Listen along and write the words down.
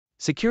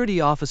Security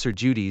officer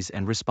duties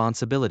and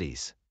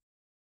responsibilities.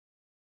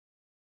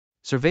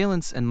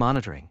 Surveillance and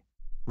monitoring.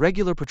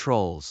 Regular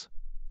patrols.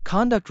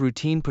 Conduct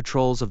routine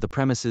patrols of the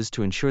premises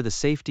to ensure the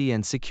safety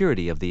and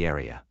security of the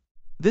area.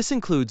 This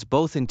includes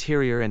both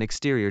interior and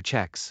exterior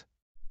checks.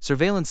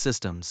 Surveillance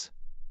systems.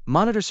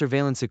 Monitor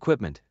surveillance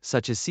equipment,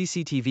 such as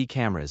CCTV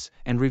cameras,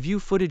 and review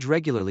footage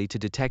regularly to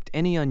detect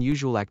any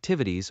unusual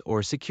activities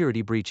or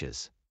security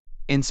breaches.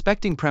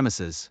 Inspecting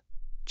premises.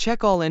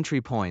 Check all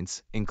entry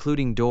points,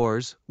 including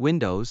doors,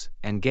 windows,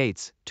 and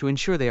gates, to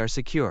ensure they are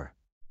secure.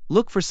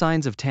 Look for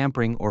signs of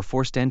tampering or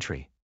forced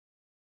entry.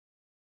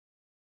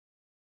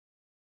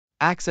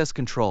 Access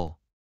control.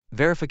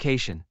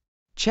 Verification.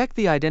 Check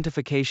the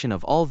identification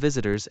of all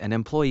visitors and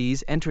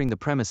employees entering the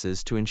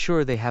premises to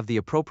ensure they have the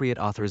appropriate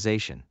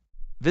authorization.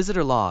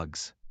 Visitor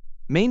logs.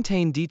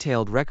 Maintain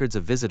detailed records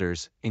of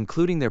visitors,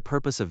 including their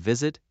purpose of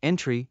visit,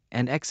 entry,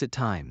 and exit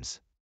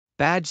times.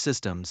 Badge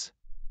systems.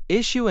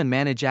 Issue and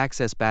manage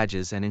access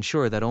badges and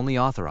ensure that only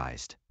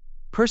authorized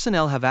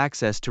personnel have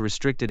access to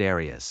restricted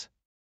areas.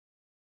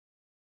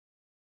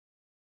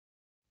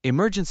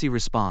 Emergency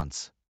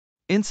response.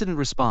 Incident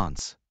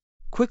response.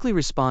 Quickly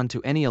respond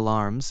to any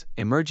alarms,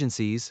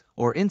 emergencies,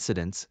 or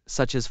incidents,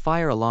 such as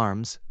fire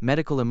alarms,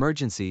 medical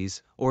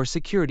emergencies, or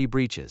security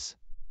breaches.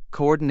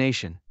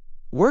 Coordination.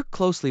 Work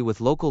closely with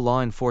local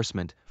law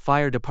enforcement,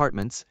 fire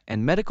departments,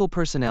 and medical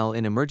personnel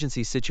in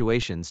emergency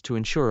situations to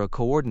ensure a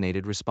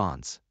coordinated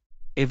response.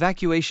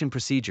 Evacuation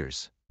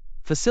procedures.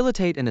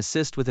 Facilitate and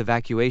assist with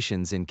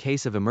evacuations in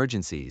case of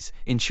emergencies,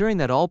 ensuring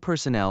that all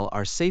personnel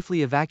are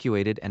safely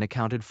evacuated and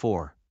accounted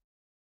for.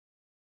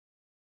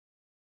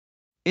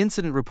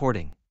 Incident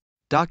reporting.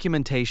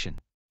 Documentation.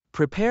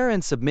 Prepare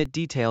and submit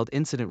detailed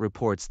incident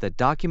reports that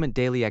document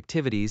daily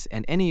activities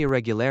and any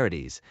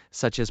irregularities,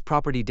 such as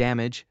property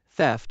damage,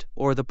 theft,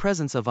 or the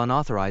presence of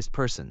unauthorized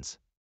persons.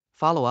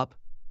 Follow-up.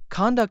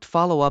 Conduct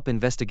follow-up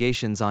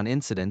investigations on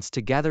incidents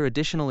to gather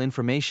additional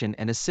information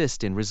and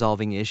assist in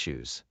resolving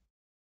issues.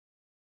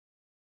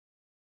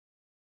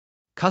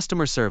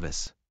 Customer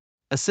service.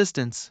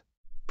 Assistance.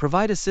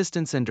 Provide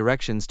assistance and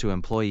directions to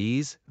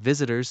employees,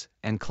 visitors,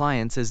 and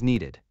clients as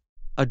needed.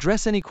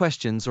 Address any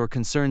questions or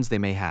concerns they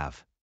may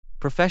have.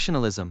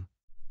 Professionalism.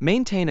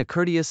 Maintain a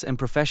courteous and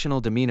professional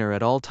demeanor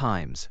at all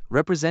times,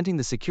 representing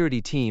the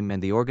security team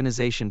and the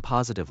organization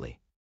positively.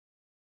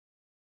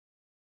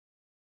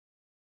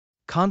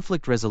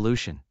 Conflict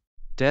resolution.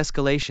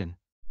 De-escalation.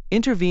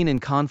 Intervene in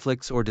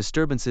conflicts or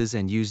disturbances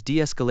and use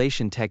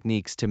de-escalation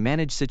techniques to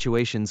manage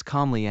situations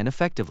calmly and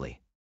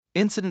effectively.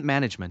 Incident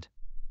management.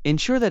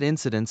 Ensure that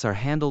incidents are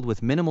handled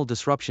with minimal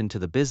disruption to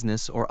the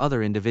business or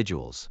other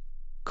individuals.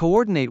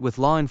 Coordinate with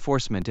law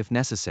enforcement if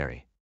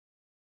necessary.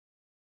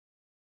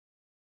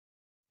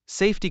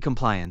 Safety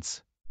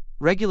compliance.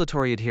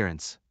 Regulatory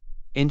adherence.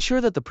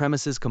 Ensure that the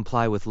premises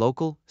comply with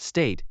local,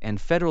 state, and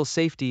federal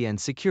safety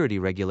and security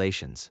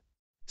regulations.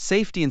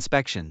 Safety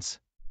inspections.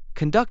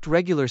 Conduct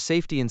regular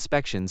safety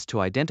inspections to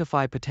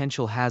identify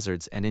potential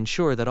hazards and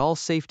ensure that all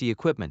safety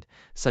equipment,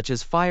 such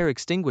as fire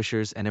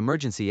extinguishers and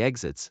emergency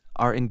exits,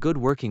 are in good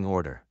working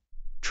order.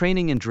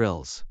 Training and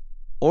drills.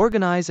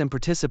 Organize and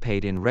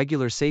participate in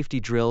regular safety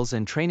drills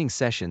and training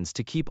sessions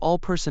to keep all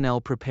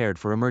personnel prepared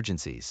for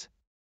emergencies.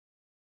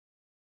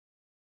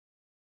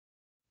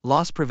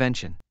 Loss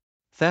prevention.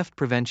 Theft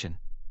prevention.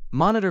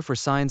 Monitor for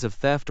signs of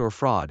theft or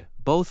fraud,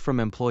 both from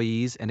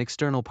employees and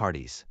external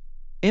parties.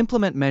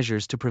 Implement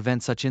measures to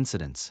prevent such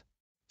incidents.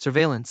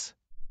 Surveillance.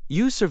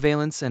 Use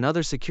surveillance and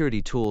other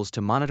security tools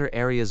to monitor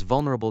areas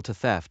vulnerable to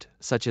theft,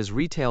 such as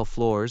retail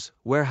floors,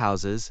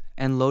 warehouses,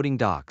 and loading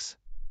docks.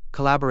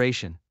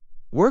 Collaboration.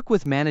 Work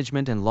with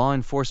management and law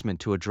enforcement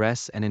to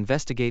address and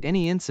investigate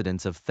any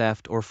incidents of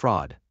theft or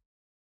fraud.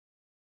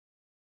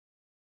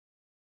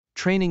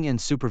 Training and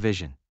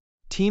supervision.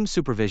 Team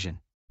supervision.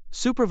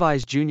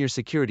 Supervise junior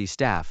security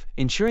staff,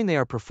 ensuring they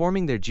are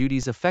performing their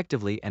duties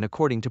effectively and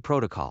according to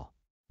protocol.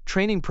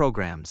 Training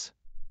programs.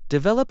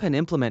 Develop and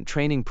implement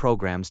training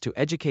programs to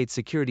educate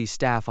security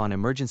staff on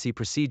emergency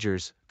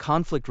procedures,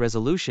 conflict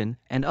resolution,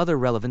 and other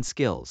relevant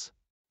skills.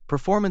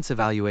 Performance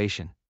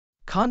evaluation.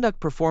 Conduct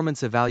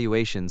performance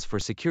evaluations for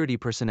security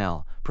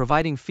personnel,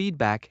 providing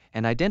feedback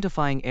and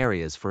identifying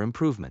areas for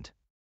improvement.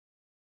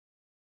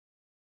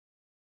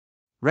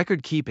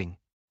 Record keeping.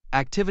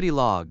 Activity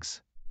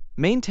logs.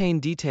 Maintain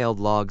detailed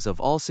logs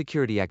of all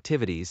security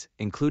activities,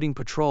 including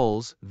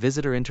patrols,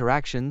 visitor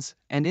interactions,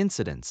 and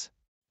incidents.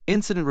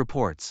 Incident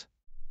reports.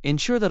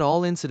 Ensure that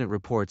all incident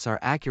reports are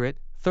accurate,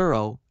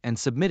 thorough, and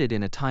submitted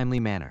in a timely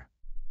manner.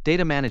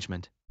 Data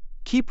management.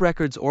 Keep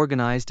records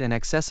organized and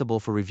accessible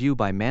for review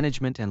by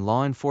management and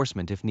law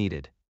enforcement if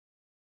needed.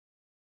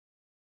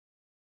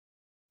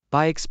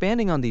 By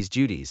expanding on these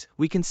duties,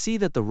 we can see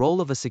that the role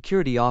of a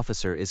security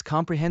officer is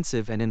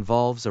comprehensive and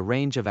involves a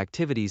range of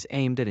activities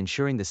aimed at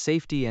ensuring the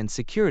safety and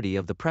security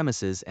of the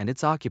premises and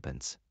its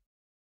occupants.